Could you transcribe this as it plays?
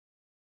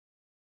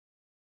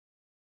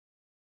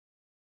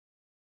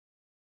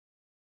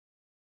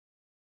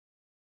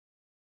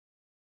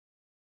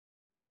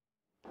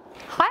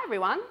Hi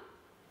everyone,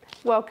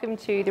 welcome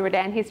to the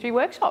Redan History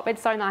Workshop.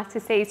 It's so nice to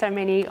see so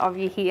many of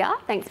you here.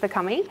 Thanks for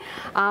coming.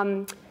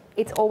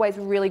 It's always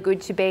really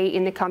good to be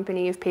in the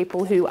company of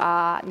people who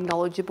are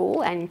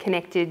knowledgeable and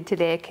connected to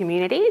their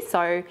community.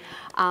 So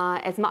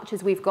as much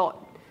as we've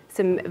got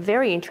some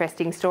very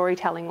interesting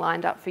storytelling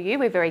lined up for you,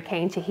 we're very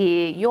keen to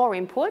hear your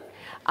input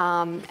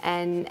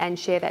and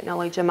share that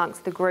knowledge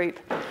amongst the group.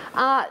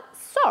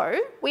 So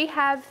we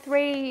have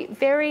three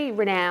very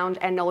renowned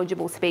and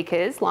knowledgeable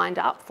speakers lined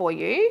up for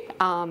you,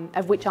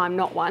 of which I'm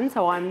not one,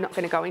 so I'm not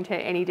going to go into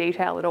any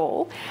detail at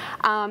all.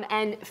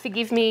 And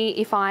forgive me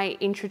if I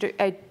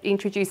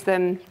introduce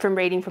them from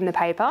reading from the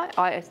paper.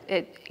 I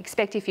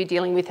expect if you're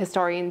dealing with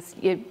historians,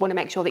 you want to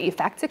make sure that your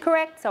facts are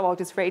correct, so I'll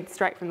just read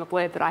straight from the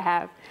blurb that I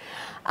have.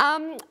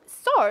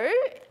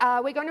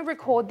 We're going to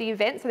record the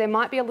event, so there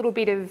might be a little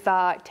bit of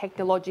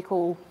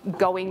technological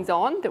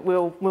goings-on that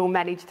we'll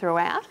manage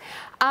throughout.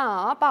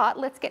 But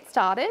let's get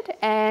started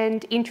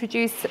and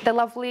introduce the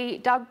lovely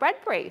Doug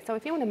Bradby. So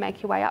if you want to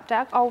make your way up,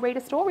 Doug, I'll read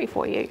a story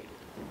for you.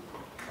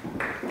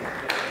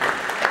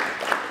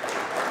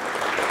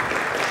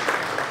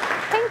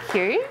 Thank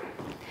you.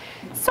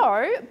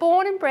 So,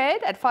 born and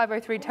bred at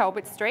 503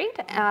 Talbot Street,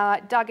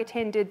 Doug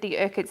attended the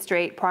Urquhart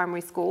Street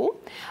Primary School.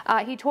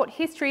 He taught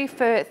history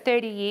for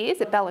 30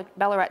 years at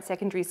Ballarat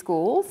secondary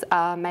schools,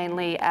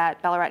 mainly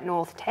at Ballarat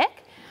North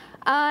Tech.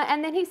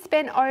 And then he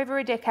spent over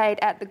a decade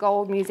at the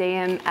Gold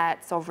Museum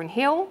at Sovereign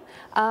Hill.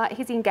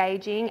 His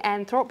engaging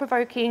and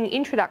thought-provoking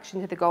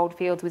introduction to the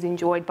goldfields was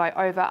enjoyed by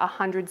over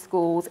 100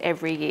 schools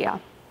every year.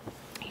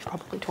 You've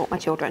probably taught my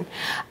children.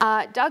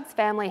 Doug's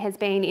family has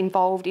been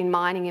involved in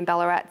mining in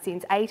Ballarat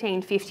since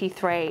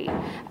 1853.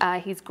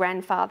 His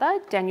grandfather,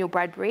 Daniel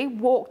Bradby,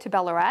 walked to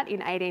Ballarat in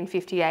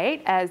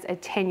 1858 as a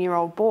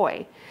 10-year-old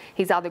boy.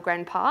 His other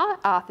grandpa,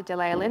 Arthur de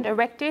Leyland,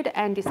 erected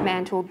and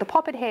dismantled the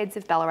poppet heads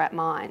of Ballarat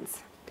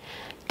mines.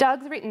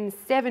 Doug's written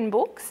 7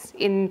 books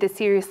in the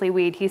Seriously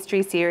Weird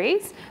History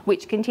series,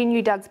 which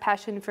continue Doug's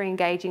passion for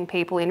engaging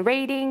people in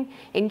reading,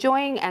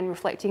 enjoying and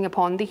reflecting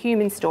upon the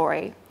human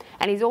story.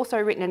 And he's also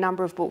written a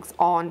number of books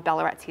on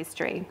Ballarat's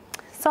history.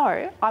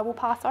 So I will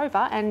pass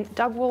over and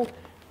Doug will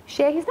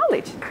share his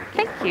knowledge.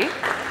 Thank you.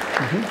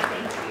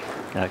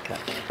 Okay.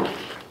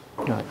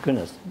 Oh,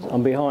 goodness,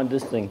 I'm behind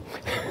this thing.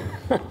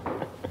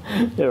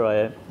 There I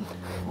am.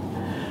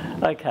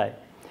 Okay.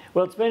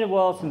 Well, it's been a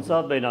while since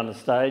I've been on a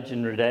stage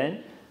in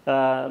Redan.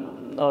 I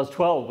was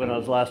 12 when I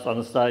was last on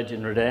a stage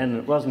in Redan, and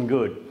it wasn't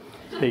good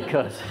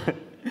because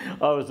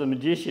I was a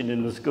magician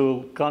in the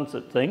school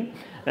concert thing,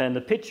 and the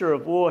pitcher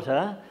of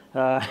water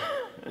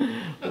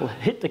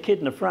hit the kid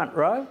in the front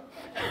row,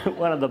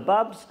 one of the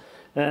bubs,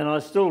 and I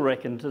still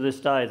reckon to this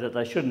day that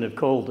they shouldn't have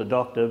called the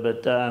doctor,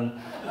 but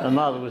the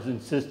mother was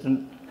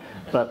insistent,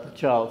 but the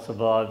child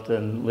survived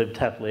and lived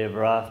happily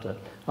ever after.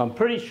 I'm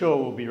pretty sure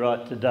we'll be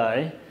right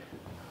today.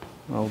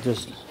 I'll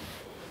just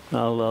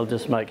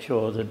make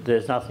sure that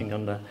there's nothing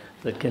on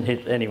that can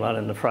hit anyone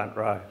in the front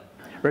row.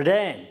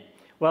 Redan.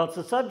 Well, it's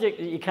a subject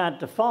that you can't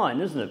define,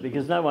 isn't it?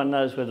 Because no one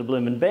knows where the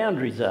blooming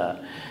boundaries are.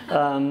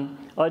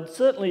 I'd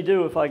certainly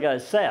do if I go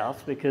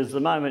south, because the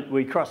moment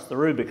we cross the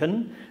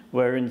Rubicon,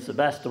 we're in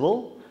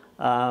Sebastopol.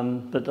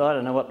 But I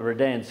don't know what the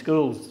Redan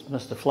schools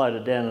must have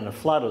floated down in a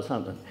flood or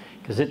something,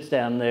 because it's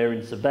down there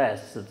in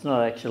Sebast. It's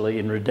not actually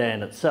in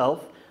Redan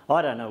itself.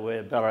 I don't know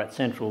where Ballarat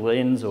Central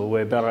ends or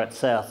where Ballarat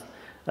South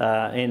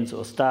ends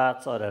or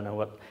starts. I don't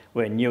know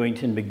where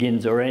Newington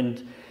begins or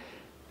ends.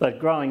 But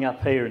growing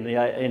up here in the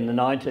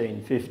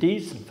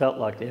 1950s, it felt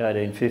like the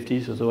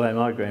 1850s was the way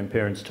my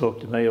grandparents talked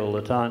to me all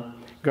the time.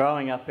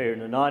 Growing up here in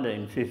the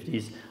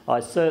 1950s, I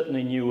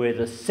certainly knew where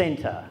the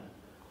centre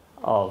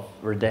of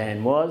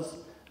Redan was,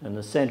 and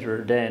the centre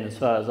of Redan, as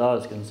far as I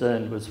was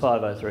concerned, was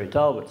 503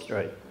 Talbot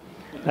Street.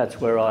 That's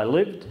where I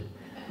lived.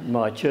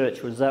 My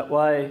church was that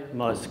way,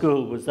 my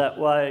school was that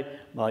way,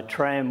 my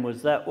tram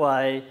was that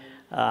way.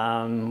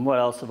 What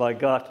else have I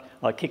got?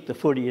 I kicked the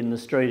footy in the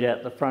street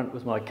out the front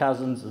with my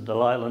cousins, the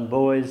Leyland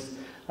boys.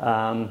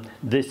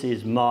 This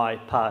is my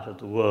part of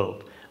the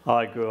world.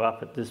 I grew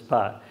up at this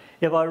part.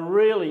 If I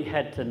really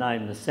had to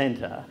name the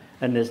centre,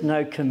 and there's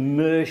no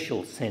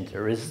commercial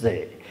centre, is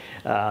there?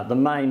 The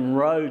main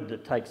road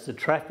that takes the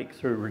traffic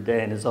through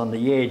Redan is on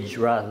the edge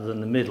rather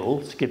than the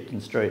middle,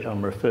 Skipton Street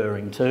I'm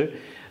referring to.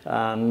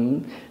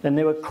 And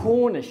there were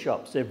corner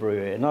shops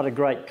everywhere, not a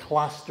great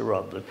cluster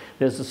of them.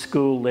 There's a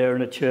school there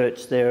and a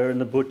church there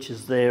and the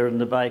butcher's there and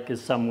the baker's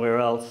somewhere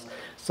else.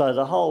 So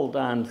the whole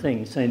darn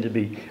thing seemed to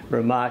be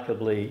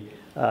remarkably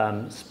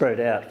spread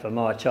out for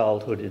my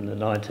childhood in the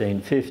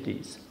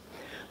 1950s.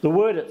 The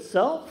word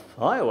itself,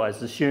 I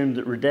always assumed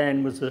that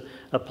Redan was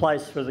a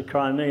place for the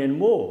Crimean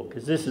War,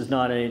 because this is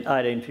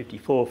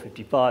 1854,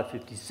 55,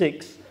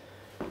 56.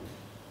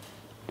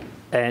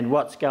 And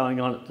what's going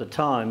on at the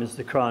time is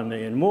the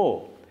Crimean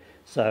War.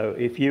 So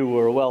if you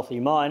were a wealthy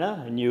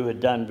miner and you had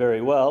done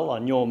very well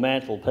on your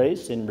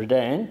mantelpiece in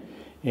Redan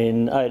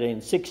in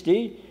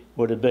 1860,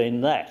 would have been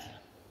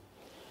that.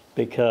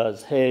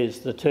 Because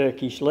here's the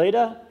Turkish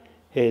leader,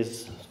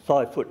 here's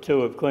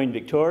 5'2" of Queen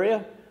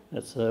Victoria,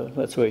 that's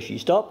where she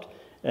stopped,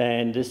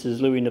 and this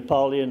is Louis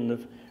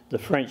Napoleon, the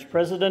French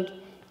president,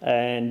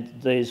 and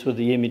these were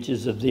the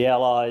images of the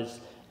Allies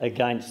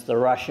against the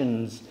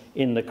Russians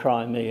in the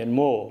Crimean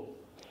War.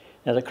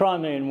 Now, the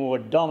Crimean War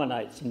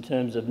dominates in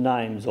terms of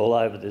names all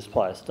over this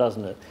place,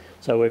 doesn't it?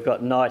 So we've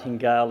got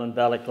Nightingale and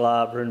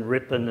Balaclava and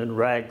Ripon and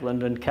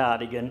Raglan and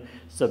Cardigan,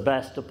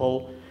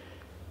 Sebastopol.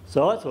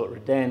 So I thought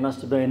Redan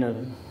must have been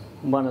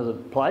one of the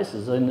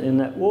places in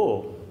that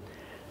war.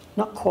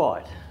 Not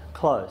quite,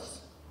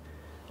 close.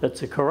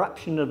 It's a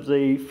corruption of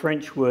the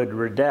French word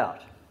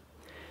redoubt.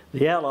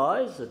 The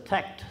Allies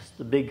attacked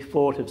the big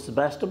fort of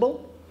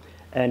Sebastopol,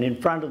 and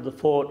in front of the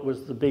fort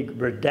was the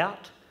big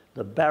redoubt,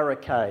 the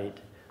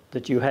barricade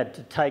that you had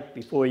to take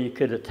before you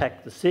could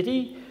attack the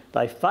city.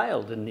 They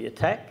failed in the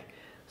attack,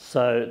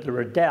 so the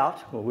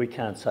redoubt, well, we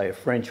can't say a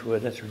French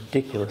word, that's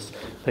ridiculous.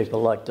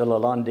 People like de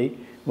Lalande,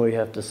 we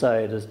have to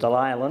say it as de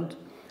Leyland.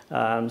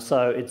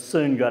 So it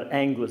soon got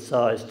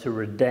anglicised to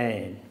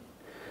Redan.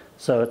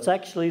 So it's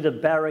actually the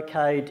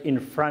barricade in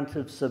front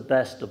of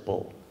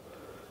Sebastopol.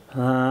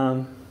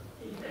 Yeah,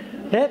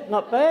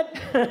 not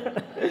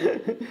bad.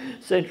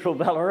 Central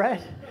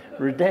Ballarat,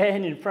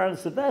 Redan in front of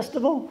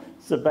Sebastopol,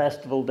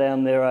 Sebastopol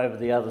down there over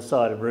the other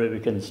side of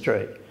Rubicon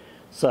Street.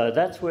 So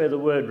that's where the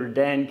word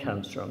Redan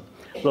comes from.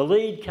 The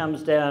lead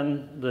comes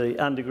down, the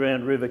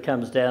underground river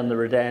comes down, the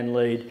Redan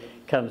lead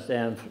comes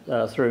down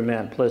through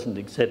Mount Pleasant,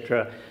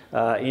 etc.,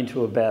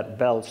 into about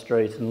Bell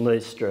Street and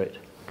Lee Street.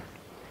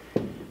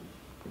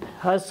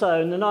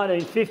 So in the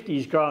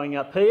 1950s, growing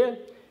up here,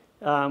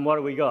 what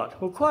have we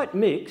got? Well, quite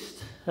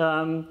mixed.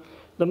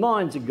 The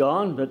mines are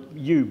gone, but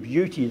you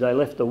beauty, they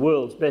left the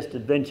world's best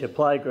adventure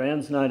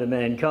playgrounds known to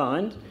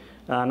mankind.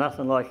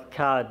 Nothing like a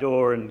car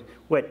door and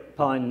wet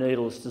pine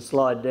needles to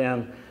slide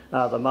down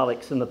the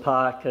mullocks in the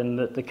park and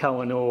the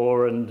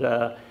Kohinoor and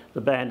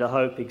the Band of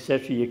Hope,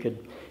 etc.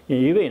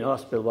 You'd be in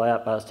hospital by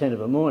 10:30 in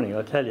the morning,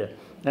 I tell you.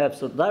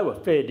 Absolutely, they were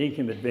fair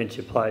dinkum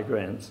adventure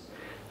playgrounds.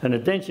 An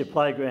adventure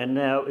playground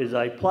now is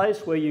a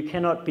place where you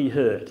cannot be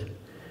hurt.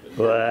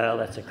 Well,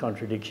 that's a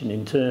contradiction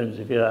in terms,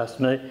 if you ask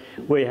me.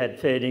 We had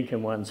fair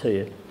dinkum ones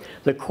here.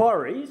 The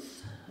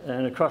quarries,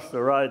 and across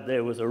the road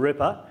there was a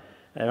ripper,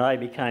 and they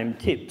became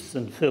tips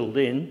and filled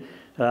in.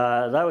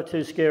 They were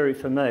too scary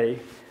for me.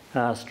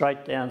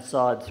 Straight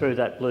downside through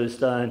that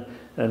bluestone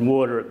and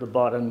water at the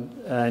bottom,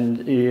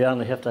 and you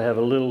only have to have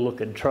a little look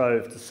at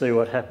Trove to see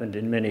what happened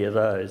in many of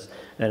those,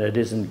 and it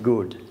isn't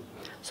good.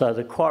 So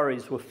the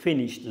quarries were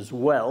finished as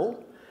well,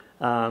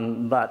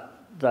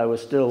 but they were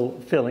still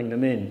filling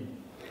them in.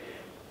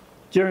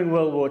 During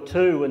World War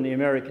II, when the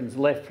Americans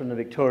left from the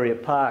Victoria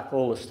Park,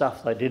 all the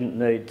stuff they didn't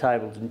need,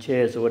 tables and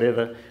chairs or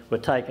whatever, were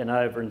taken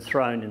over and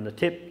thrown in the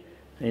tip,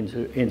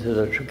 into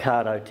the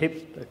Tricardo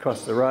tip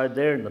across the road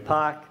there in the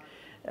park,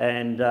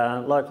 and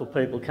local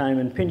people came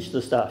and pinched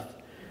the stuff.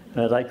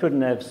 They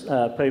couldn't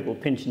have people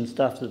pinching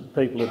stuff that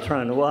people had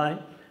thrown away,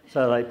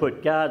 so they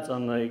put guards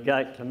on the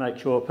gate to make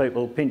sure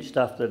people pinched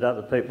stuff that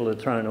other people had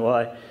thrown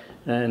away,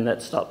 and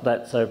that stopped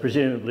that. So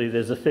presumably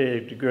there's a fair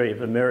degree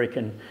of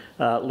American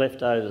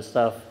leftover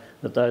stuff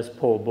that those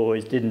poor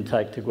boys didn't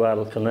take to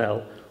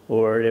Guadalcanal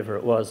or wherever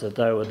it was that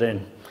they were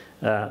then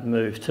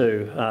moved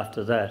to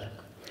after that.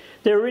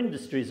 There were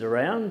industries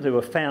around. There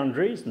were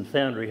foundries and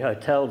foundry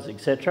hotels,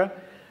 etc.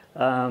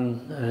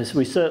 As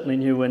we certainly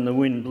knew when the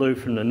wind blew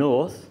from the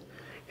north,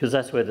 because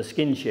that's where the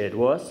skin shed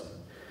was.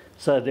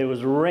 So there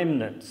was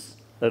remnants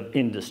of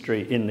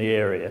industry in the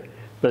area,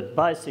 but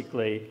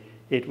basically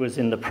it was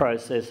in the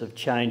process of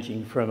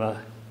changing from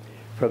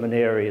an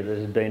area that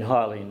had been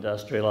highly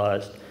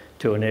industrialised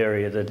to an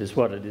area that is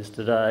what it is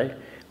today,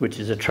 which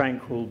is a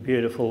tranquil,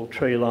 beautiful,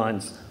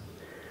 tree-lined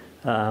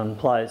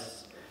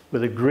place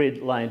with a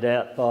grid laid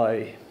out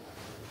by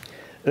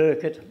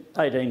Urquhart,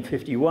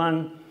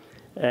 1851,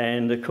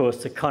 and of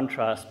course the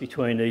contrast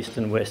between east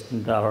and west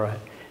in Ballarat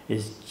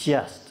is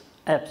just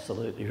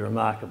absolutely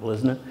remarkable,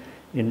 isn't it?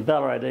 In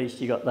Ballarat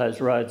East you got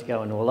those roads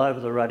going all over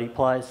the ruddy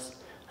place,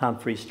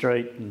 Humphrey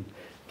Street and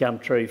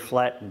Gumtree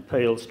Flat and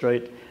Peel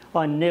Street.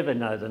 I never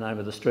know the name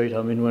of the street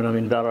I'm in when I'm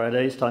in Ballarat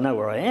East. I know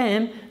where I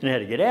am and how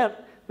to get out,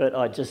 but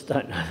I just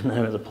don't know the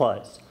name of the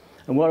place.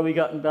 And what have we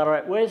got in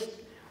Ballarat West?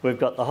 We've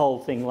got the whole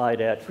thing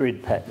laid out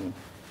grid pattern.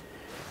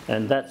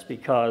 And that's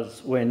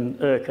because when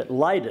Urquhart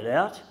laid it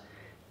out,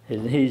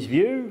 in his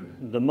view,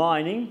 the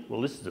mining, well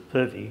this is a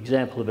perfect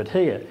example of it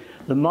here,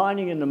 the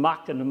mining and the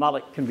muck and the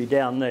mullock can be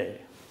down there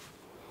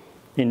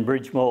in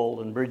Bridge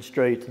Mall and Bridge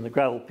Street and the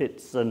gravel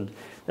pits and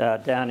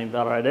down in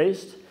Ballarat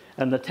East.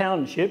 And the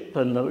township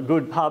and the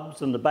good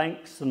pubs and the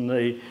banks and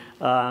the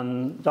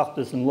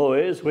doctors and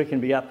lawyers, we can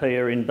be up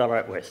here in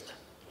Ballarat West.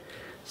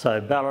 So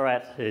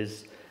Ballarat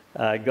has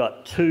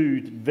got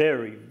two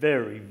very,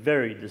 very,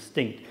 very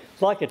distinct,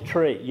 it's like a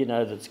tree, you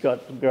know, that's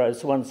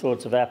grows one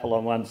sort of apple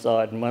on one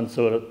side and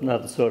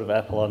another sort of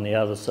apple on the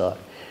other side.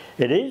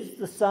 It is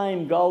the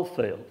same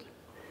goldfield.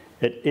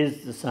 It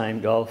is the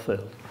same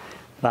goldfield,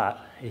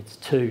 but it's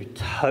two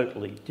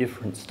totally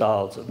different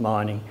styles of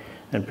mining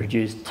and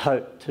produce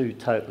two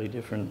totally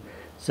different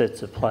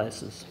sets of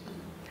places.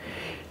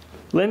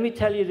 Let me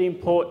tell you the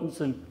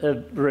importance of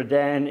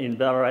Redan in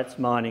Ballarat's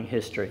mining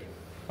history.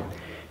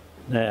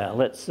 Now,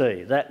 let's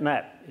see, that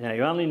map. Now,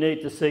 you only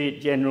need to see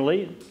it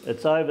generally.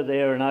 It's over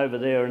there and over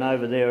there and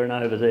over there and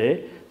over there.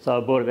 So I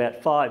bought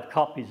about 5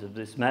 copies of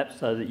this map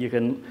so that you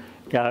can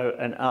go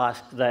and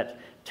ask that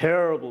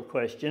terrible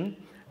question,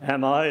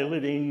 am I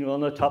living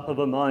on the top of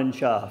a mine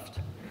shaft?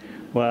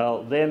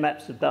 Well, they're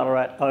maps of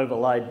Ballarat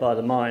overlaid by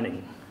the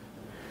mining.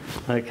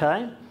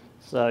 Okay?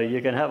 So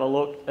you can have a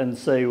look and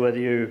see whether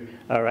you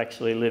are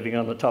actually living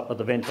on the top of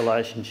the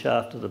ventilation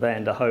shaft of the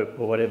Band of Hope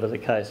or whatever the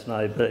case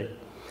may be.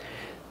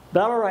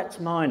 Ballarat's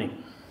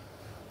mining.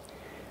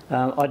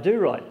 I do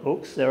write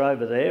books, they're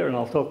over there, and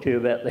I'll talk to you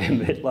about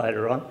them a bit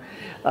later on.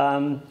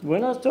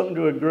 When I was talking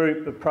to a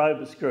group, a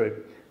Probus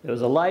group, there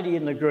was a lady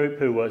in the group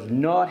who was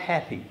not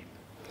happy.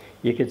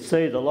 You could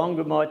see the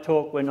longer my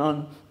talk went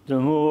on, the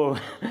more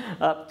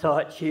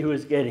uptight she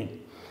was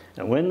getting.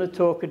 And when the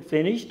talk had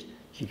finished,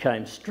 she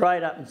came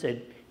straight up and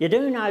said, "You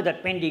do know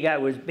that Bendigo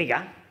was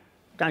bigger,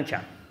 don't you?"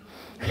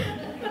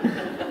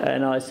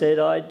 And I said,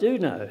 "I do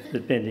know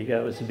that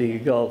Bendigo was a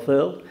bigger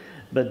goldfield,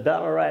 but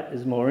Ballarat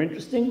is more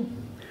interesting,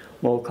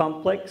 more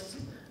complex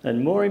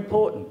and more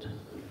important."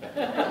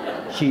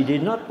 She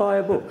did not buy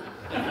a book.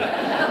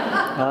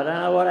 I don't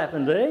know what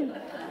happened there,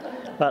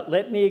 but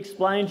let me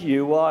explain to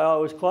you why I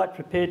was quite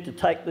prepared to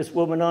take this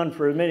woman on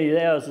for as many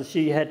hours as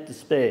she had to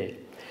spare.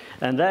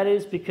 And that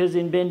is because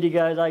in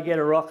Bendigo they get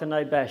a rock and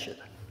they bash it.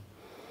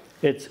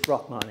 It's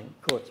rock mining,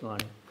 quartz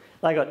mining.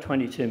 They got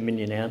 22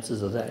 million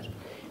ounces of that.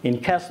 In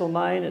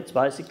Castlemaine, it's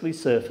basically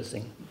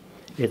surfacing.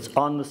 It's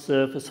on the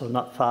surface or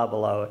not far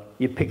below it.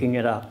 You're picking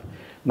it up.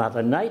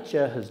 Mother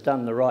Nature has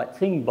done the right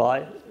thing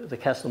by the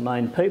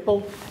Castlemaine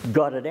people,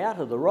 got it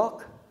out of the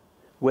rock,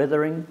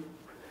 weathering,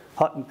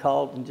 hot and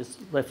cold, and just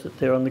left it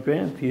there on the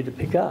ground for you to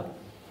pick up.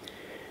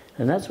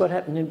 And that's what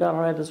happened in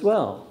Ballarat as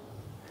well.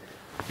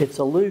 It's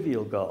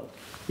alluvial gold.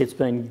 It's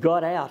been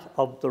got out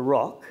of the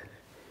rock,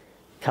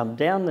 come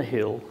down the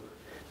hill,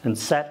 and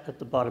sat at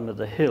the bottom of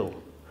the hill.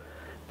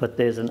 But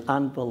there's an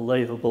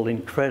unbelievable,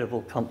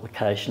 incredible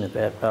complication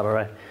about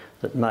Ballarat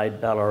that made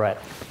Ballarat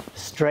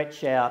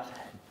stretch out,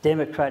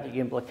 democratic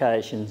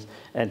implications,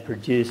 and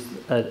produce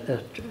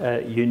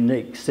a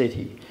unique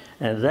city.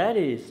 And that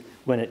is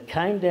when it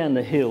came down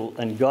the hill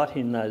and got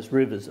in those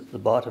rivers at the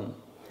bottom.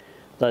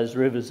 Those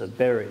rivers are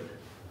buried.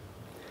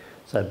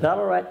 So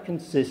Ballarat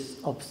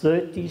consists of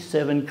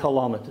 37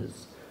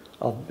 kilometres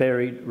of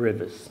buried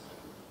rivers.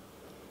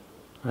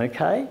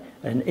 Okay?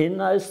 And in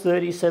those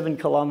 37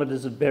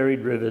 kilometres of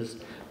buried rivers,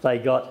 they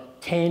got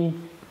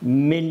 10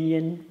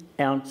 million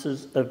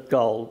ounces of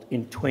gold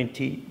in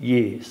 20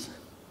 years.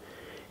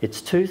 It's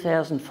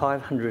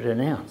 2,500 an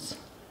ounce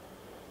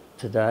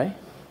today.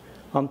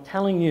 I'm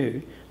telling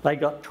you, they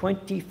got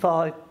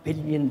 $25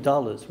 billion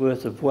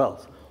worth of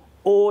wealth.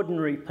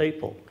 Ordinary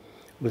people.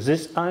 Was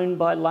this owned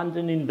by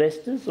London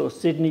investors or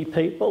Sydney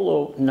people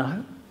or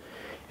no?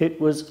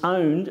 It was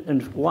owned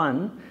and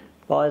won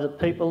by the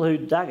people who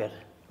dug it,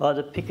 by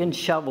the pick and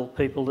shovel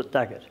people that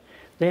dug it.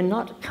 They're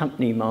not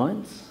company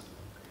mines.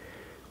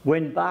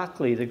 When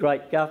Berkeley, the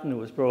great governor,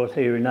 was brought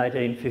here in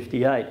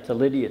 1858 to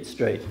Lydiate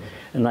Street,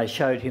 and they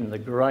showed him the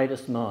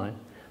greatest mine,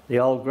 the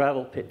old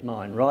gravel pit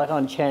mine, right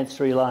on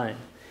Chancery Lane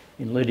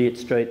in Lydiate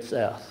Street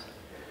South.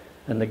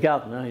 And the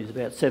governor, he's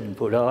about 7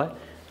 foot high,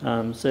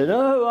 said,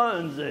 "Oh, who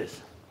owns this?"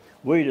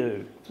 "We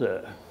do,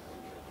 sir."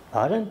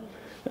 "Pardon?"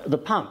 "The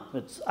pump,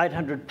 it's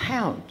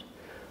 £800.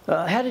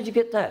 How did you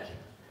get that?"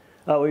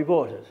 "Oh, we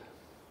bought it."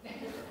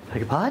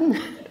 "Beg your pardon?"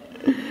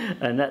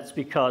 And that's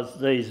because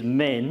these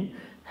men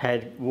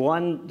had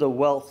won the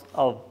wealth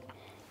of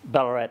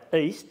Ballarat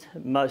East.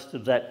 Most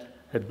of that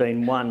had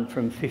been won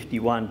from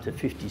 51 to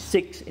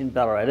 56 in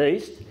Ballarat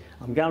East.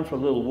 I'm going for a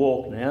little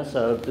walk now,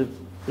 so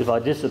if I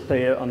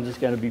disappear, I'm just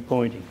going to be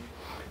pointing.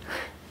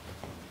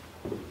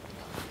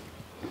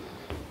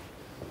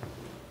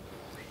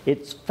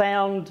 It's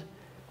found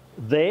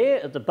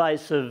there at the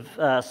base of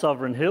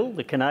Sovereign Hill,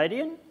 the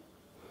Canadian.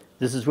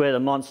 This is where the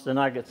monster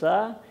nuggets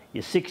are.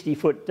 You're 60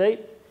 foot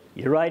deep,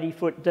 you're 80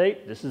 foot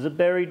deep. This is a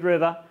buried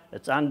river.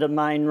 It's under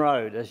Main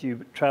Road as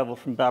you travel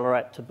from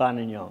Ballarat to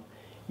Buninyong.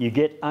 You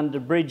get under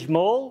Bridge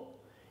Mall,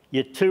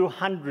 you're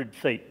 200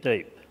 feet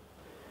deep.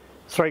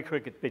 3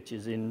 cricket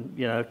pitches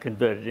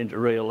converted into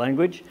real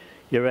language.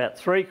 You're about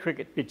 3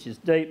 cricket pitches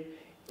deep.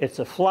 It's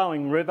a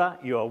flowing river.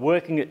 You are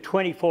working it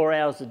 24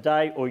 hours a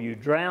day or you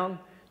drown.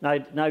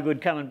 No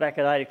good coming back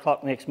at 8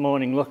 o'clock next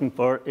morning looking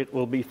for it. It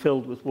will be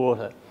filled with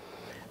water.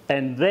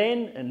 And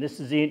then, and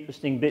this is the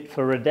interesting bit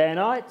for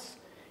Redanites,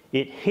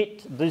 it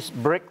hit this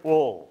brick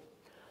wall.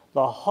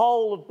 The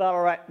whole of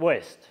Ballarat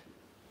West.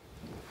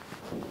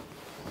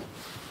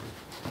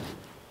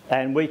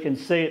 And we can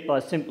see it by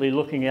simply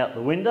looking out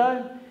the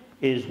window,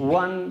 is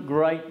one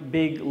great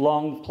big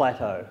long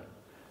plateau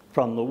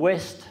from the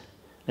west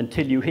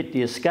until you hit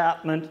the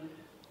escarpment,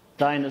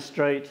 Dana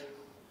Street,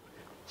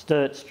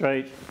 Sturt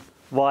Street,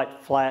 White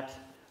Flat,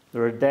 the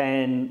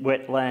Redan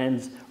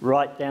wetlands,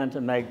 right down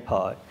to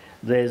Magpie.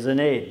 There's an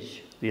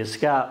edge, the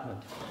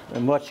escarpment.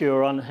 And what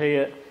you're on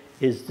here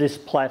is this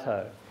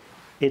plateau.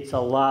 it's a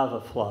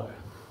lava flow.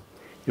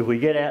 If we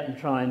get out and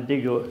try and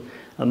dig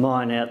a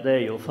mine out there,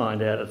 you'll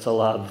find out it's a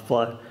lava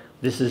flow.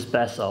 This is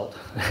basalt.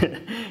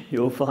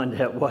 You'll find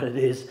out what it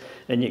is,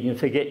 and you can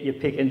forget your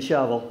pick and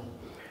shovel.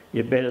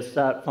 You better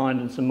start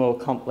finding some more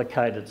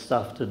complicated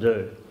stuff to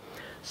do.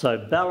 So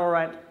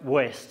Ballarat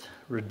West,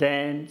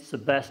 Redan,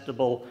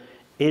 Sebastopol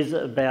is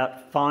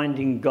about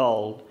finding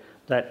gold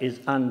that is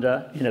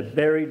under, in a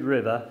buried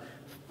river,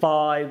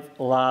 5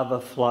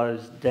 lava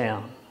flows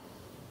down.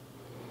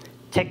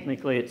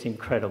 Technically, it's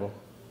incredible.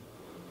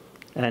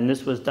 And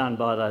this was done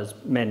by those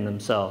men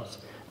themselves,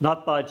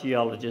 not by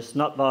geologists,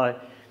 not by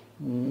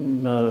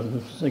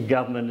a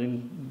government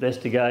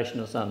investigation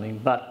or something,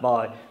 but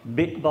by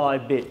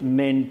bit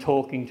men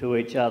talking to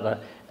each other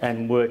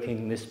and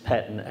working this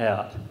pattern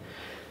out.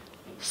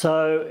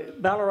 So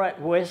Ballarat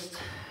West,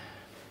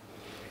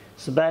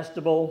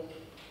 Sebastopol,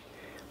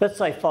 let's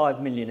say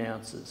 5 million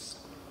ounces.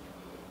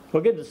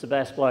 We'll give the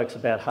Sebast blokes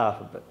about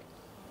half of it.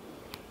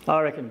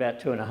 I reckon about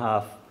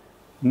 2.5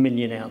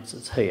 million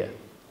ounces here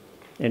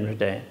in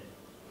Redan,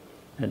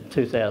 and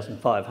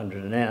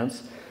 2,500 an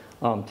ounce.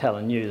 I'm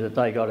telling you that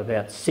they got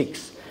about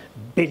 $6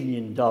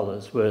 billion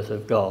worth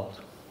of gold.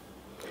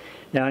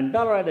 Now in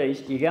Ballarat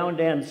East, you're going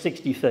down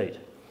 60 feet.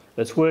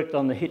 It's worked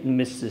on the hit and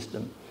miss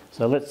system.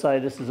 So let's say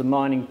this is a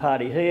mining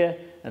party here,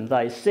 and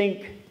they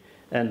sink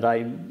and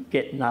they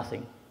get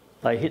nothing.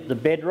 They hit the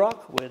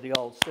bedrock where the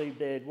old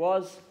seabed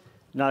was,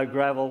 no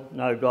gravel,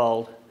 no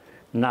gold,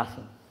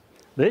 nothing.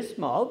 This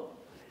mob,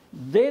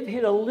 they've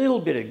hit a little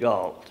bit of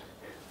gold.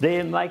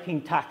 They're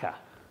making tucker.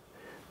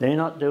 They're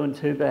not doing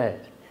too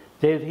bad.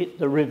 They've hit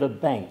the river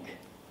bank.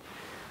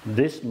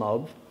 This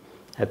mob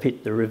have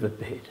hit the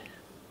riverbed.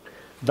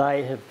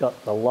 They have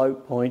got the low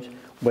point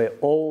where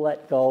all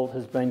that gold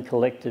has been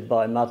collected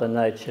by Mother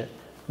Nature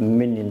for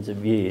millions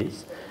of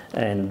years,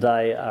 and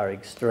they are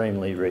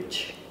extremely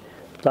rich.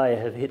 They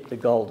have hit the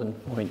Golden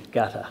Point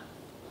gutter.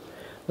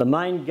 The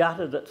main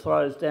gutter that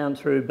flows down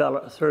through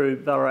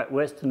Ballarat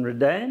West and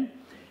Redan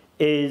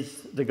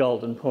is the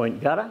Golden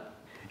Point gutter.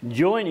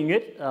 Joining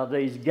it are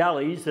these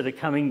gullies that are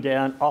coming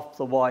down off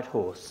the White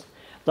Horse.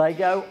 They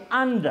go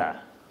under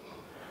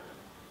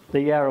the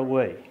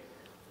Yarrawee.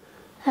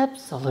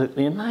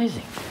 Absolutely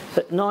amazing.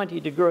 At 90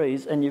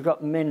 degrees and you've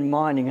got men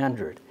mining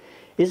under it.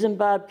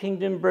 Isambard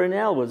Kingdom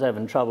Brunel was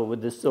having trouble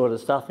with this sort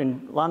of stuff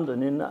in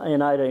London in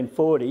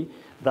 1840.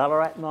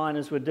 Ballarat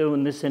miners were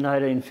doing this in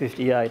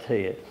 1858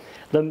 here.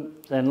 Then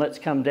let's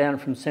come down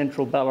from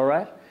central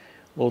Ballarat.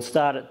 We'll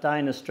start at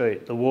Dana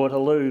Street, the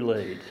Waterloo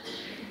lead.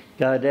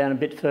 Go down a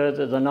bit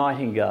further, the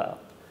Nightingale,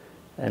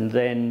 and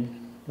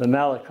then the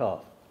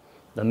Malakoff,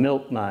 the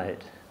Milkmaid,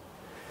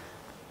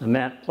 the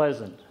Mount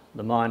Pleasant,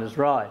 the Miners'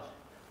 Right,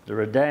 the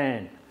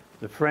Redan,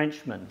 the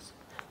Frenchman's.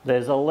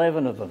 There's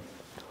 11 of them,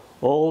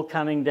 all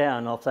coming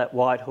down off that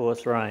White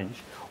Horse Range,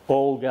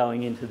 all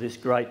going into this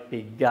great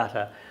big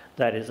gutter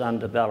that is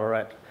under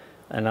Ballarat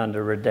and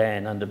under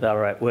Redan, under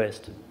Ballarat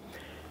West.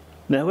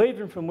 Now,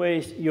 even from where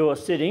you're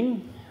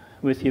sitting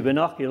with your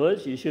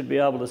binoculars, you should be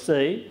able to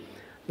see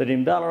that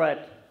in Ballarat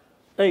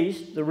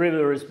East, the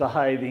river is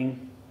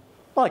behaving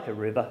like a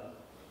river,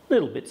 a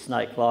little bit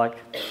snake-like,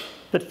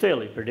 but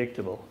fairly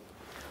predictable.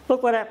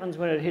 Look what happens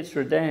when it hits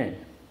Redan.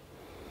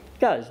 It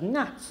goes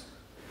nuts.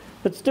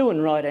 It's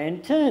doing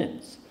right-hand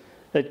turns.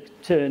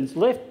 It turns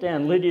left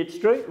down Lydiate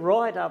Street,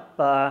 right up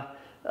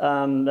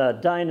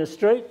Dana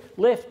Street,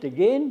 left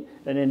again,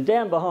 and then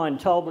down behind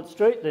Talbot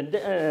Street, then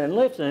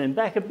left and then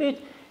back a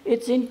bit.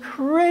 It's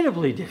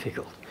incredibly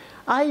difficult.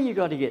 A, you've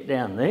got to get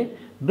down there.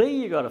 B,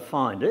 you've got to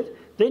find it.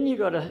 Then you've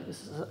got to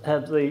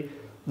have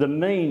the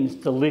means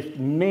to lift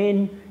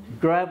men,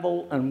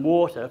 gravel and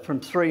water from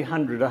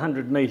 300,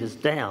 100 metres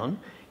down.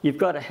 You've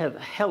got to have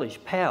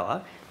hellish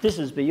power. This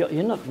is beyond,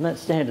 you're not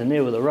standing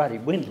there with a ruddy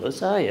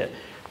windlass, are you?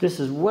 This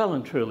is well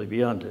and truly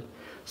beyond it.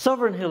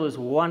 Sovereign Hill is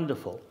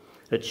wonderful.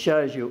 It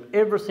shows you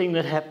everything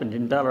that happened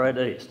in Ballarat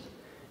East.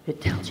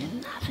 It tells you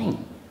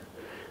nothing.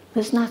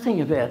 There's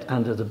nothing about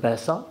under the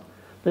basalt.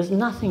 There's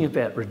nothing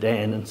about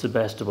Redan and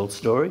Sebastopol's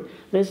story.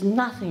 There's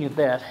nothing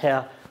about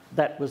how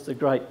that was the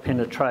great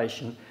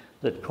penetration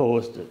that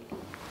caused it.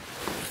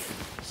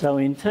 So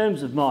in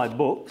terms of my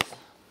books,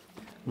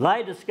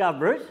 they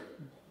discover it,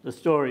 the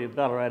story of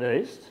Ballarat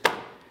East,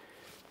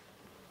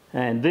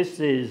 and this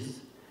is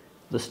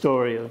the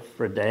story of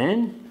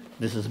Redan.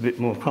 This is a bit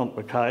more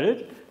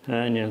complicated,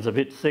 and it's a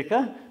bit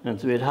thicker, and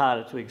it's a bit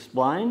harder to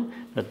explain,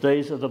 but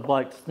these are the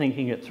blokes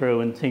thinking it through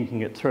and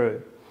thinking it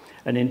through.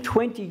 And in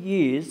 20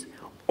 years,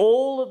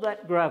 all of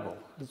that gravel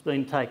has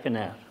been taken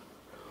out.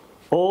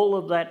 All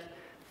of that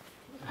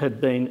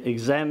had been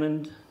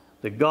examined,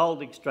 the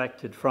gold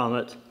extracted from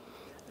it,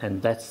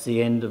 and that's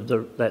the end of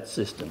that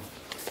system.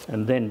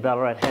 And then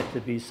Ballarat had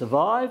to be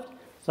survived.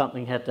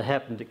 Something had to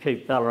happen to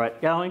keep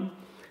Ballarat going.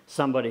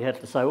 Somebody had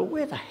to say, well,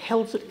 where the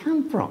hell's it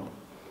come from?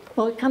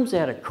 Well, it comes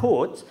out of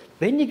courts.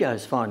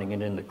 Bendigo's finding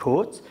it in the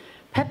courts.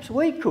 Perhaps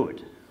we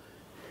could.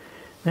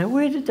 Now,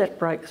 where did that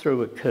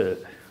breakthrough occur?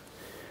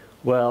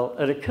 Well,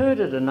 it occurred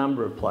at a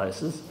number of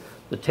places.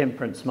 The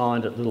Temperance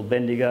Mine at Little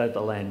Bendigo, the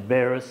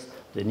Llanberis,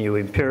 the New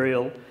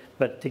Imperial,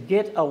 But to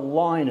get a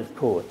line of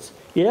courts,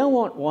 you don't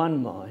want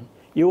one mine.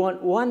 You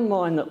want one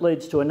mine that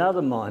leads to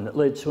another mine, that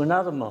leads to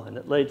another mine,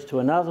 that leads to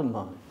another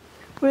mine.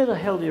 Where the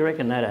hell do you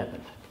reckon that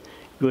happened?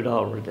 Good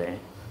old Redan.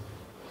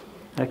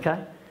 Okay?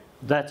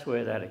 That's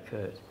where that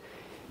occurred.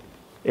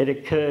 It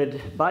occurred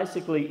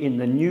basically in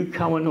the New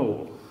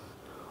Kohenor,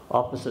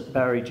 opposite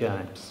Barry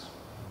James.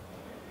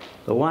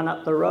 The one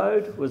up the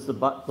road was the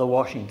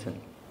Washington.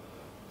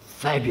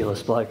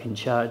 Fabulous bloke in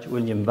charge,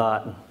 William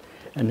Barton.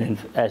 And then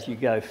as you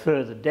go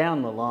further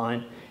down the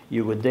line,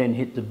 you would then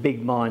hit the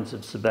big mines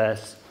of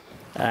Sebas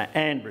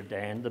and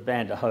Redan, the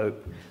Band of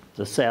Hope,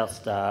 the South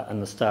Star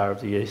and the Star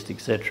of the East,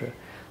 etc.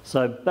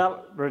 So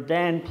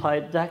Redan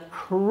played that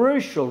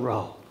crucial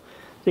role.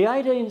 The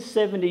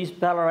 1870s,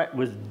 Ballarat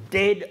was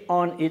dead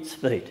on its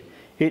feet.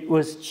 It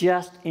was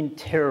just in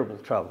terrible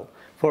trouble.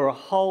 For a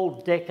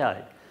whole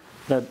decade,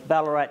 the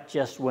Ballarat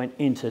just went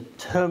into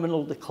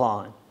terminal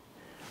decline,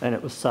 and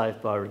it was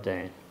saved by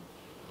Redan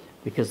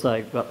because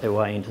they got their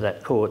way into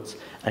that courts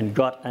and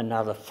got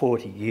another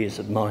 40 years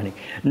of mining.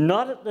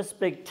 Not at the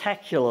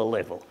spectacular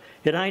level.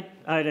 It ain't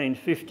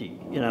 1850,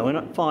 you know, we're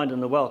not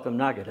finding the welcome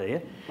nugget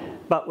here,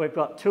 but we've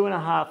got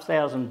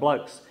 2,500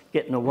 blokes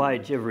getting a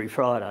wage every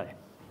Friday.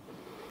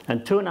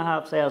 And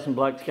 2,500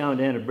 blokes going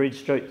down to Bridge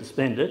Street to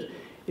spend it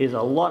is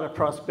a lot of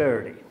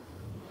prosperity.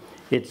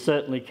 It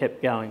certainly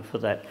kept going for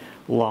that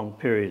long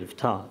period of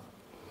time.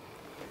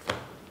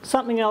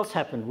 Something else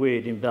happened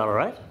weird in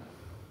Ballarat.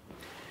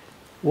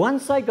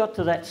 Once they got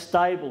to that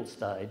stable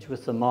stage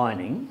with the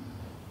mining,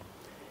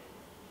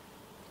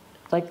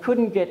 they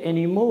couldn't get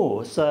any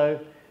more. So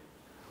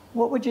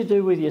what would you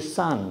do with your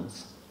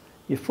sons?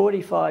 Your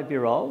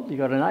 45-year-old, you've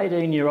got an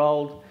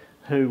 18-year-old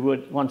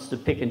who wants to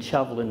pick and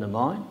shovel in the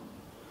mine.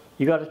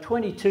 You've got a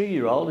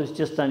 22-year-old who's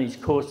just done his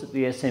course at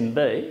the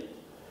SMB.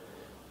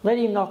 Let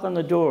him knock on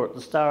the door at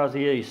the Star of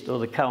the East or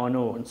the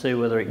Kohenor and see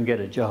whether he can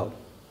get a job.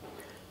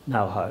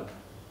 No hope.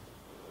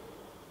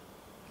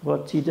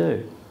 What's he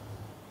do?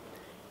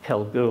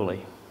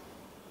 Kalgoorlie.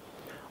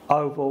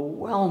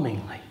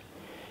 Overwhelmingly,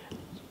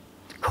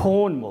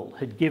 Cornwall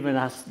had given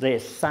us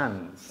their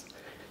sons,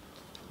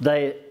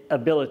 their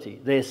ability,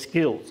 their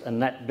skills,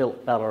 and that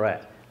built Ballarat.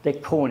 They're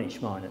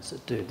Cornish miners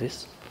that do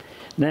this.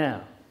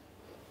 Now,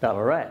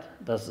 Ballarat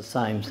does the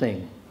same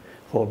thing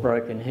for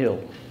Broken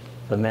Hill,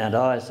 for Mount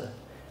Isa,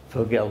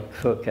 for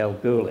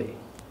Kalgoorlie.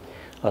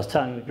 I was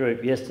telling the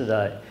group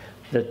yesterday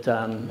that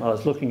I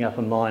was looking up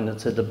a mine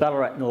that said the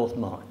Ballarat North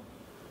mine.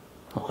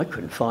 Oh, I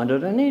couldn't find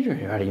it on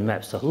any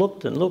maps. I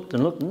looked and looked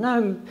and looked.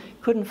 No,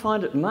 couldn't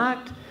find it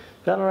marked.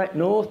 Ballarat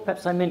North,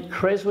 perhaps they meant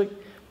Creswick.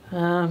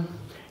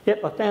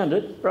 Yep, I found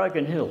it,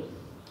 Broken Hill.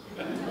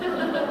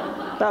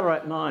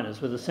 Ballarat miners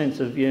with a sense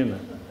of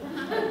humour.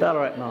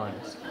 Ballarat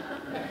miners.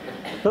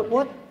 But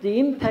what the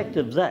impact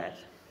of that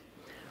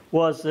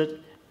was that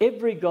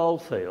every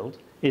goldfield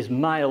is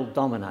male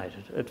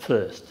dominated at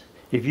first.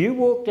 If you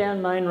walk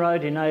down Main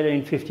Road in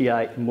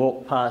 1858 and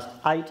walk past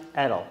 8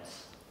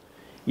 adults,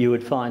 you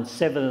would find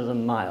 7 of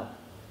them male.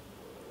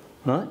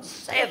 Right?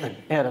 7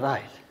 out of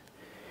 8.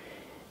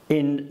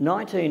 In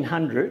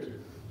 1900,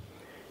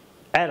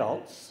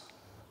 adults,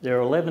 there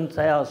are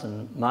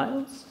 11,000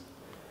 males,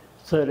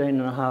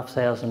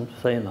 13,500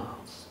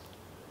 females.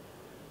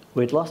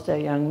 We'd lost our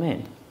young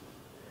men.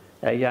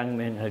 Our young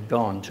men had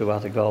gone to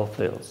other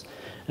goldfields.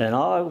 And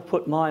I will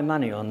put my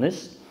money on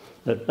this,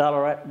 that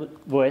Ballarat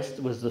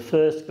West was the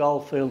first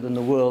goldfield in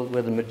the world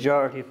where the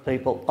majority of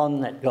people on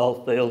that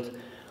goldfield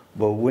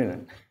were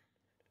women.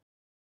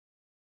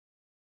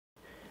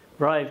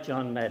 Brave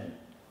John Madden.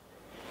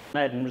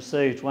 Madden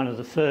received one of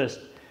the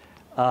first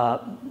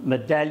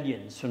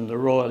medallions from the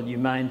Royal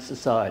Humane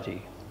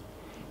Society.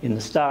 In the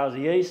Star of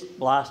the East,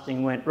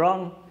 blasting went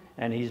wrong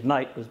and his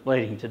mate was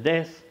bleeding to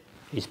death.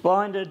 He's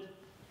blinded,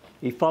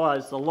 he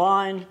follows the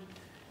line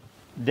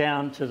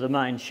down to the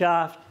main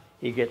shaft,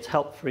 he gets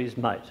help for his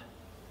mate.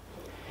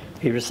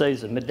 He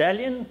receives a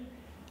medallion,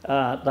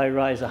 they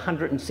raise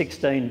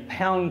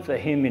 £116 for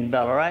him in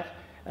Ballarat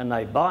and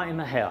they buy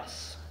him a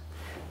house.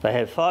 They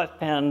have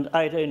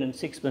 £5.18 and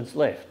 6pence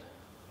left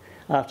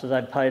after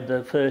they'd paid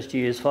the first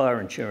year's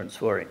fire insurance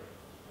for him.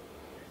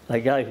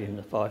 They gave him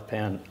the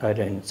 £5.18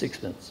 and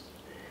 6pence.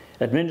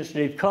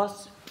 Administrative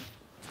costs,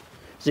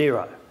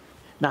 0,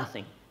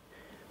 nothing.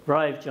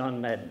 Brave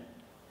John Madden.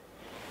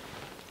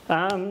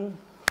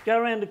 Go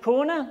around the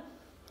corner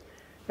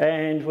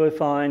and we'll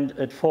find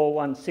at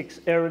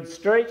 416 Errard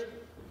Street,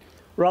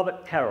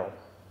 Robert Carroll.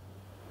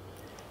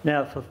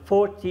 Now for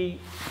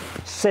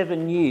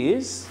 47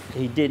 years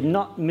he did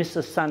not miss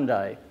a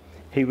Sunday.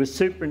 He was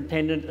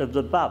superintendent of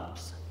the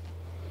Bubs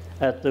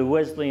at the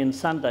Wesleyan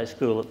Sunday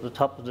School at the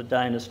top of the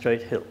Dana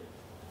Street Hill.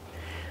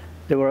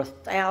 There were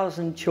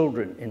 1,000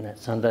 children in that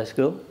Sunday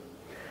school,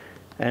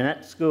 and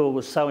that school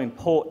was so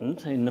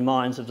important in the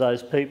minds of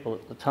those people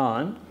at the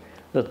time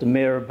that the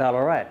Mayor of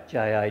Ballarat,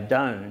 J.A.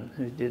 Doan,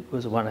 who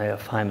was one of our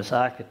famous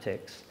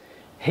architects,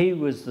 he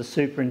was the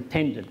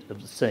superintendent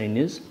of the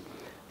seniors.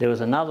 There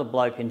was another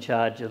bloke in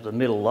charge of the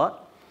middle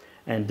lot,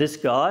 and this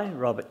guy,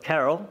 Robert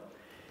Carroll,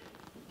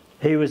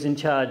 He was in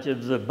charge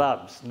of the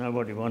bubs.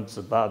 Nobody wants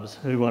the bubs.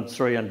 Who wants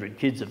 300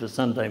 kids of a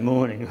Sunday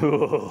morning?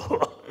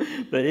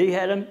 But he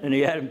had them, and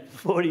he had them for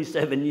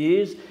 47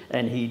 years,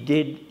 and he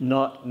did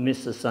not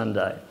miss a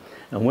Sunday.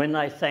 And when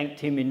they thanked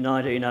him in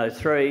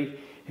 1903,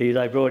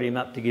 they brought him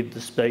up to give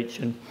the speech,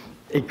 and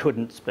he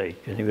couldn't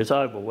speak, and he was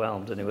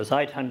overwhelmed, and there was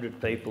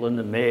 800 people, and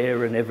the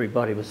mayor and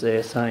everybody was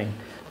there saying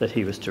that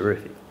he was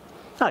terrific.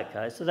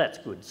 Okay, so that's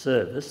good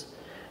service.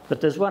 But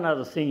there's one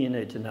other thing you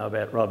need to know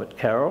about Robert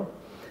Carroll.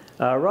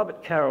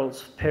 Robert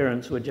Carroll's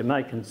parents were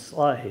Jamaican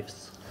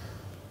slaves.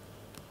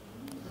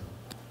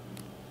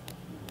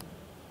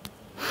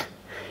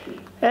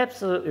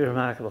 Absolutely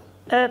remarkable,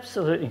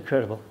 absolutely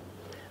incredible.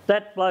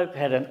 That bloke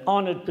had an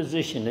honoured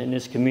position in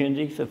this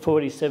community for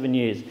 47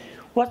 years.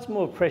 What's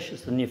more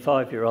precious than your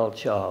 5-year-old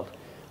child?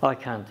 I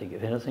can't think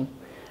of anything.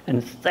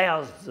 And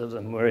thousands of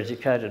them were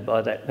educated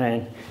by that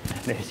man.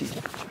 There's his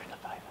picture in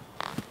the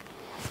paper.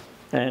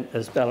 And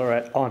as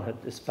Ballarat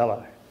honoured this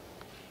fellow.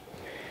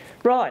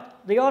 Right,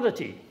 the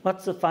oddity.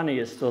 What's the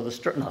funniest, or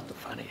not the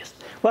funniest,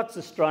 what's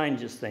the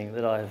strangest thing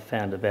that I have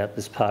found about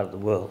this part of the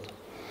world?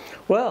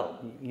 Well,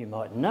 you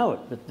might know it,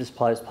 but this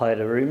place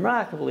played a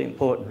remarkably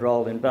important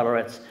role in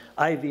Ballarat's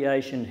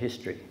aviation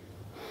history.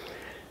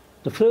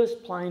 The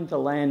first plane to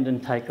land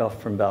and take off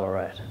from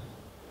Ballarat.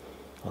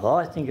 Well,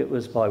 I think it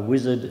was by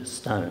Wizard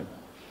Stone.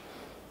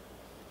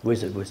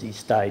 Wizard was his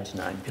stage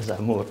name because they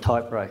were more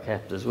typewriter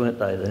actors, weren't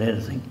they, than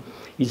anything.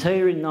 He's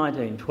here in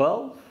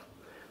 1912.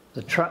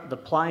 The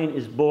plane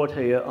is brought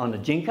here on a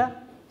jinker,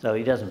 so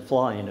he doesn't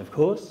fly in, of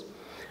course.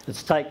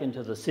 It's taken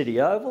to the City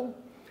Oval.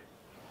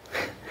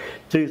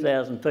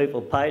 2,000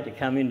 people pay to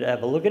come in to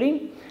have a look at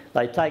him.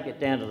 They take it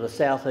down to the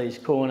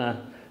southeast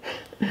corner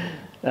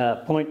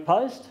point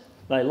post.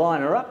 They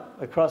line her up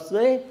across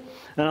there,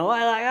 and away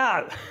they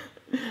go.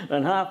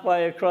 And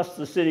halfway across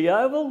the City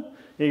Oval,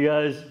 he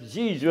goes,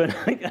 geez, we're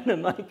not going to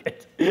make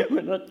it.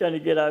 We're not going to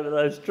get over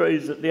those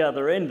trees at the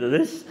other end of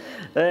this.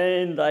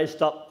 And they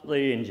stop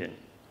the engine.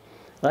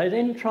 They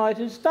then try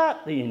to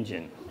start the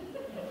engine.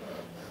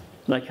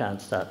 They can't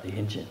start the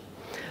engine.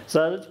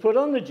 So it's put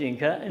on the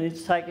jinker and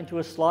it's taken to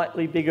a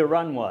slightly bigger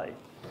runway.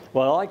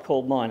 Well, I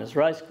called mine as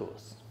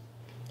racecourse.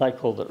 They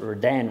called it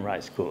Redan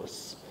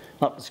Racecourse.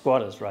 Not the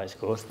squatters'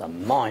 racecourse, the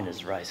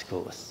miners'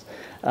 racecourse.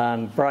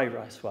 Bray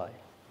Raceway.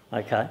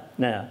 Okay,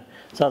 now,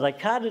 so they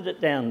carted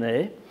it down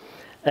there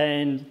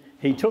and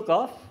he took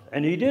off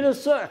and he did a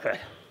circuit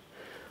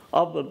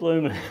of the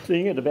blooming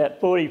thing at about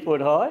 40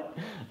 foot high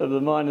of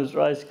the miners'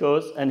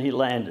 racecourse, and he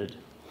landed.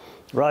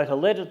 Wrote a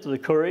letter to the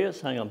courier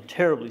saying, I'm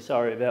terribly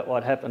sorry about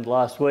what happened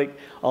last week.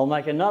 I'll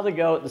make another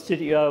go at the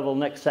City Oval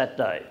next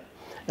Saturday.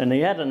 And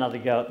he had another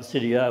go at the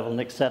City Oval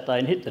next Saturday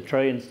and hit the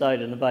tree and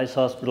stayed in the base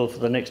hospital for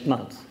the next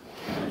month.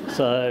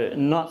 So,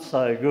 not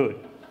so good.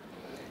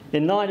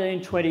 In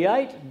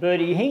 1928,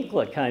 Bertie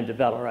Hinkler came to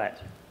Ballarat,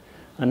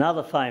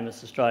 another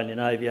famous Australian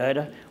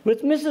aviator,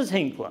 with Mrs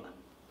Hinkler.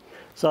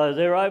 So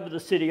they're over the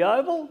City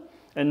Oval,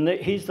 and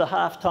here's the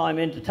half-time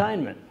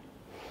entertainment.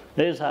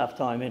 There's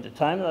half-time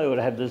entertainment. They would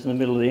have this in the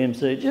middle of the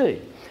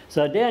MCG.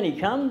 So down he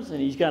comes, and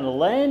he's going to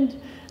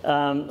land.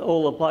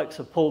 All the blokes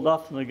have pulled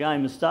off and the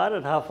game has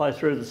started halfway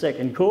through the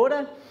second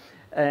quarter,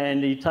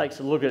 and he takes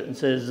a look at it and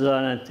says,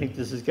 I don't think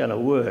this is going to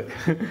work.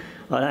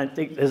 I don't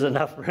think there's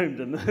enough room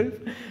to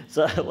move.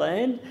 So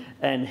land,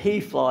 and he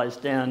flies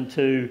down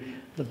to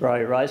the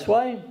Bray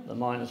Raceway, the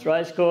miners'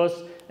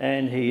 racecourse,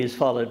 and he is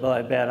followed by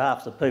about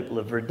half the people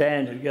of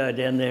Redan who go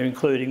down there,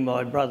 including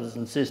my brothers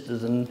and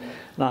sisters and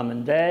mum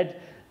and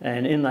dad.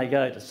 And in they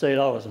go to see it.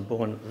 I wasn't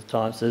born at the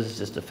time, so this is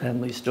just a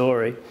family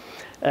story.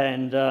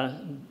 And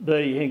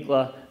Bertie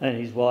Hinkler and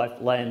his wife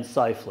land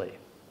safely.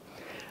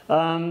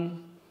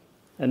 And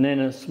then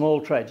a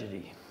small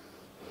tragedy.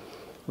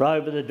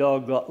 Rover the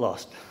dog got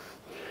lost.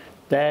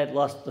 Dad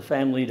lost the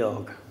family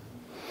dog.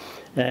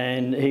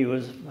 And he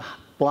was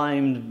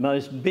blamed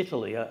most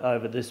bitterly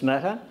over this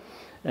matter.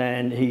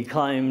 And he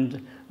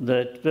claimed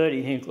that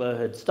Bertie Hinkler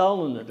had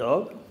stolen the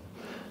dog,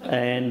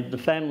 and the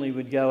family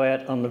would go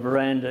out on the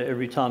veranda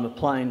every time a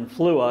plane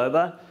flew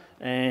over,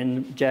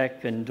 and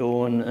Jack and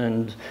Dawn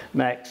and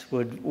Max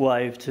would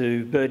wave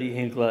to Bertie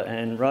Hinkler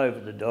and Rover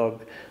the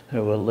dog,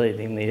 who were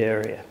leaving the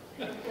area.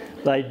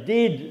 They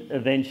did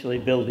eventually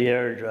build the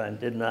aerodrome,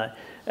 didn't they?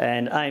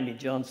 And Amy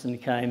Johnson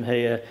came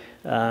here,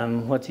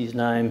 what's his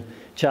name?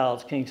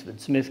 Charles Kingsford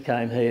Smith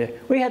came here.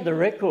 We had the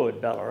record,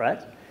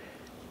 Ballarat.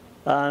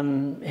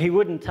 He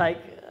wouldn't take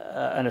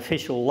an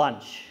official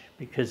lunch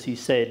because he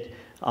said,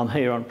 I'm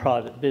here on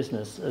private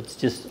business. It's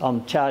just,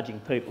 I'm charging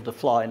people to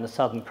fly in the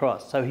Southern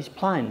Cross. So his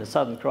plane, the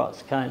Southern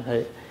Cross, came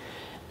here.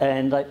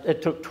 And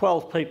it took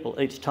 12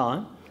 people each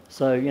time.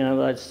 So, you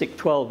know, they'd stick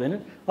 12 in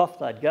it. Off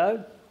they'd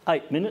go,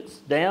 8 minutes,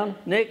 down,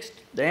 next,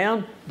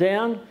 down,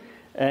 down.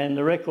 And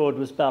the record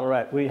was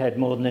Ballarat. We had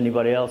more than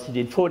anybody else. He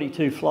did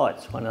 42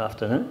 flights one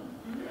afternoon.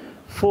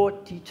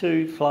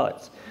 42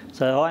 flights.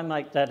 So I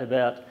make that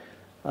about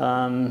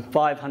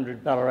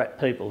 500 Ballarat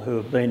people who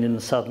have been in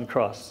the Southern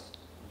Cross,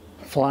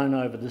 flown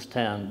over this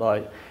town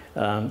by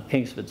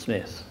Kingsford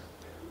Smith.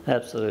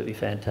 Absolutely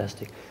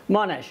fantastic.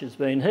 Monash has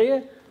been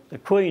here. The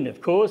Queen,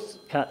 of course,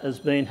 has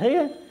been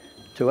here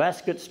to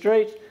Ascot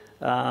Street.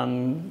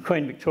 Queen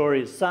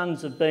Victoria's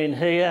sons have been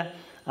here.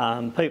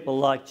 People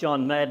like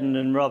John Madden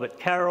and Robert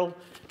Carroll.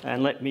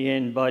 And let me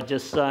end by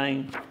just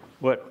saying,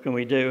 what can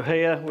we do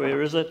here?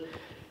 Where is it?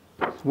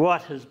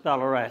 What has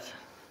Ballarat,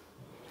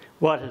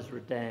 what has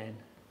Redan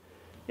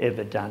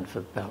ever done for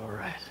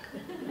Ballarat?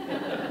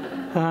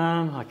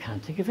 I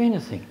can't think of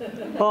anything.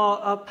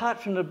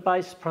 Apart from the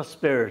base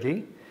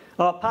prosperity,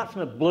 apart from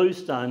the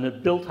bluestone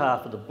that built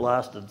half of the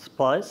blasted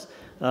place,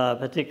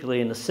 particularly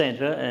in the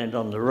centre and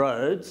on the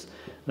roads,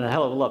 and a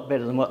hell of a lot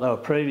better than what they were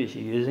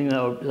previously using. They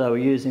were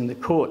using the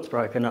courts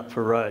broken up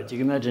for roads. You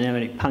can imagine how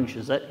many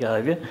punctures that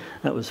gave you.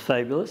 That was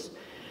fabulous.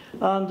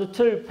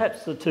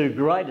 Perhaps the two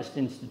greatest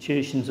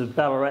institutions of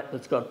Ballarat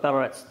that's got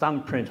Ballarat's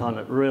thumbprint on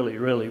it really,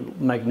 really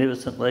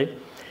magnificently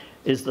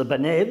is the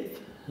Bradby,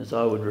 as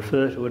I would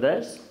refer to it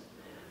as,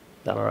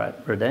 Ballarat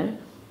Redan,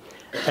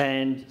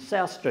 and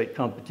South Street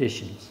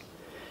competitions.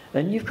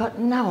 And you've got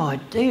no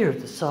idea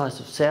of the size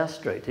of South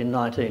Street in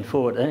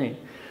 1914.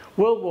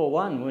 World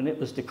War I, when it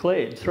was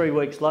declared, 3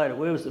 weeks later,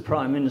 where was the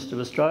Prime Minister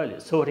of Australia?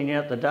 Sorting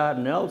out the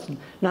Dardanelles?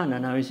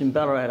 No, he's in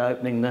Ballarat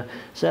opening the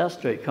South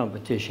Street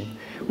competition.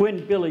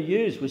 When Billy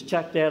Hughes was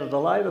chucked out of the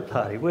Labor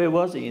Party, where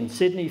was he? In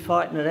Sydney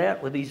fighting it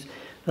out with his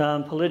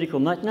political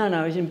mates?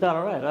 No, he's in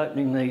Ballarat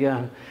opening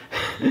the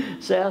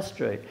South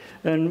Street.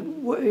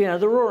 And, you know,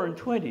 the Roaring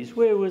Twenties,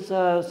 where was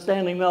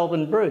Stanley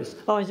Melbourne Bruce?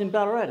 Oh, he's in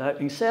Ballarat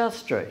opening South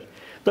Street.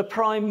 The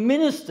Prime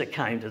Minister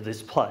came to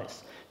this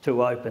place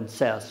to open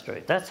South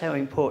Street. That's how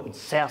important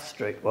South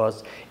Street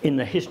was in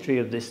the history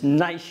of this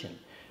nation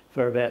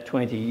for about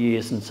 20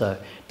 years and so.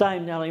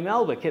 Dame Nellie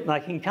Melba kept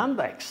making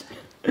comebacks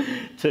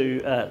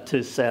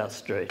to South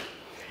Street.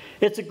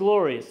 It's a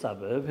glorious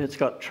suburb. It's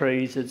got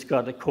trees, it's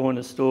got the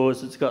corner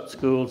stores, it's got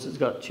schools, it's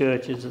got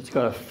churches, it's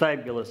got a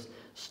fabulous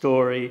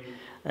story,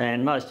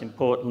 and most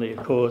importantly,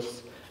 of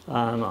course,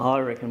 I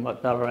reckon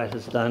what Ballarat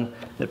has done,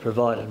 it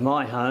provided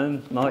my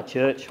home, my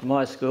church,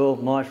 my school,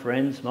 my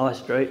friends, my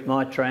street,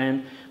 my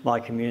tram, my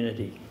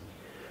community.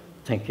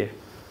 Thank you.